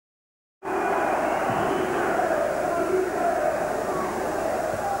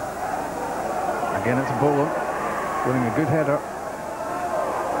Again, it's Boland winning a good header.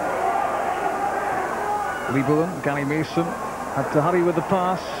 Lee Boland, Gary Mason had to hurry with the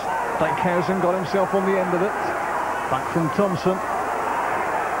pass. Dijkhuizen got himself on the end of it. Back from Thomson.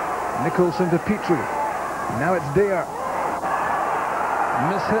 Nicholson to Petrie. Now it's Dare.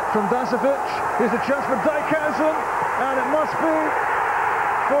 Miss hit from Dazovic. Here's a chance for Dijkhuizen, and it must be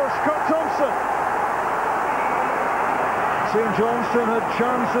for Scott Thomson. St Johnstone had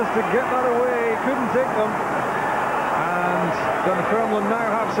chances to get that away, couldn't take them. And Dunfermline now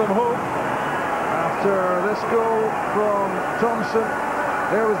have some hope. After this goal from Thomson,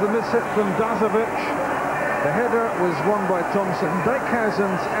 there was the miss hit from Dazovic. The header was won by Thomson.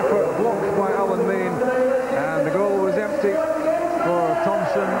 Dijkhuizen's effort blocked by Alan Main, and the goal was empty for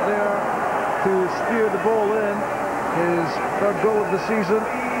Thomson there to steer the ball in. His third goal of the season,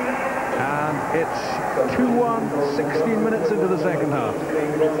 and it's 2-1, 16 minutes into the second half.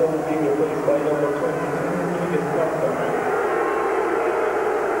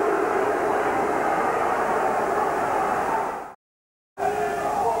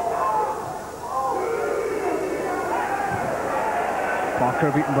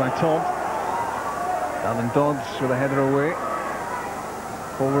 Parker beaten by Todd. Alan Dodds with a header away.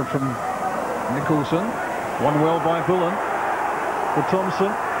 Forward from Nicholson. Won well by Bullen for Thomson.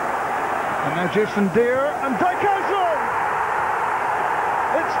 And now Jason Dare and Dijkhuizen!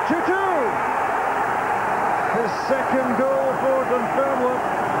 It's 2-2! His second goal for Dunfermline.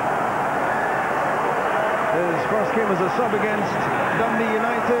 His first game as a sub against Dundee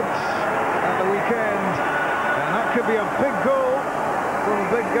United at the weekend. And that could be a big goal from a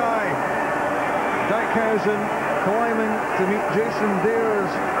big guy. Dijkhuizen climbing to meet Jason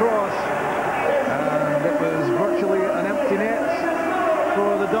Dare's cross, and it was virtually an empty net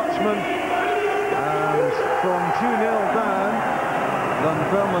for the Dutchman. And from 2-0 down,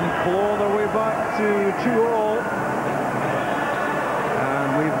 Dunfermline claw their way back to 2-all, and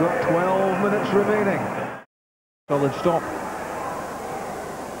we've got 12 minutes remaining. Solid stop.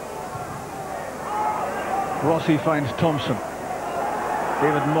 Rossi finds Thomson.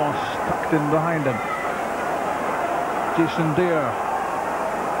 David Moss tucked in behind him. Jason Dare.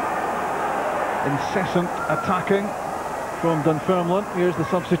 Incessant attacking from Dunfermline. Here's the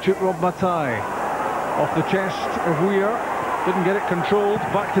substitute, Rob Matai. Off the chest of Weir. Didn't get it controlled.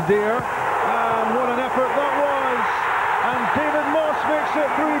 Back to Dare. And what an effort that was. And David Moss makes it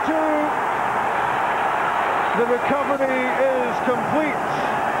 3-2. The recovery is complete.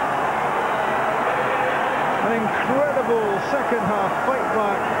 An incredible second half fight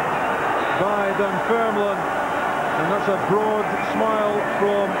back by Dunfermline, and that's a broad smile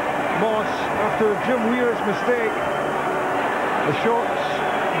from Moss after Jim Weir's mistake. The shots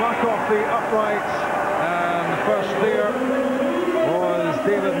back off the uprights, and first there was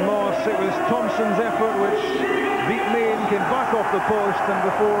David Moss. It was Thomson's effort which beat Main, came back off the post, and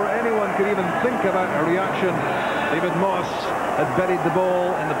before anyone could even think about a reaction, David Moss had buried the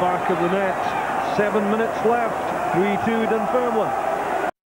ball in the back of the net. 7 minutes left, 3-2 Dunfermline.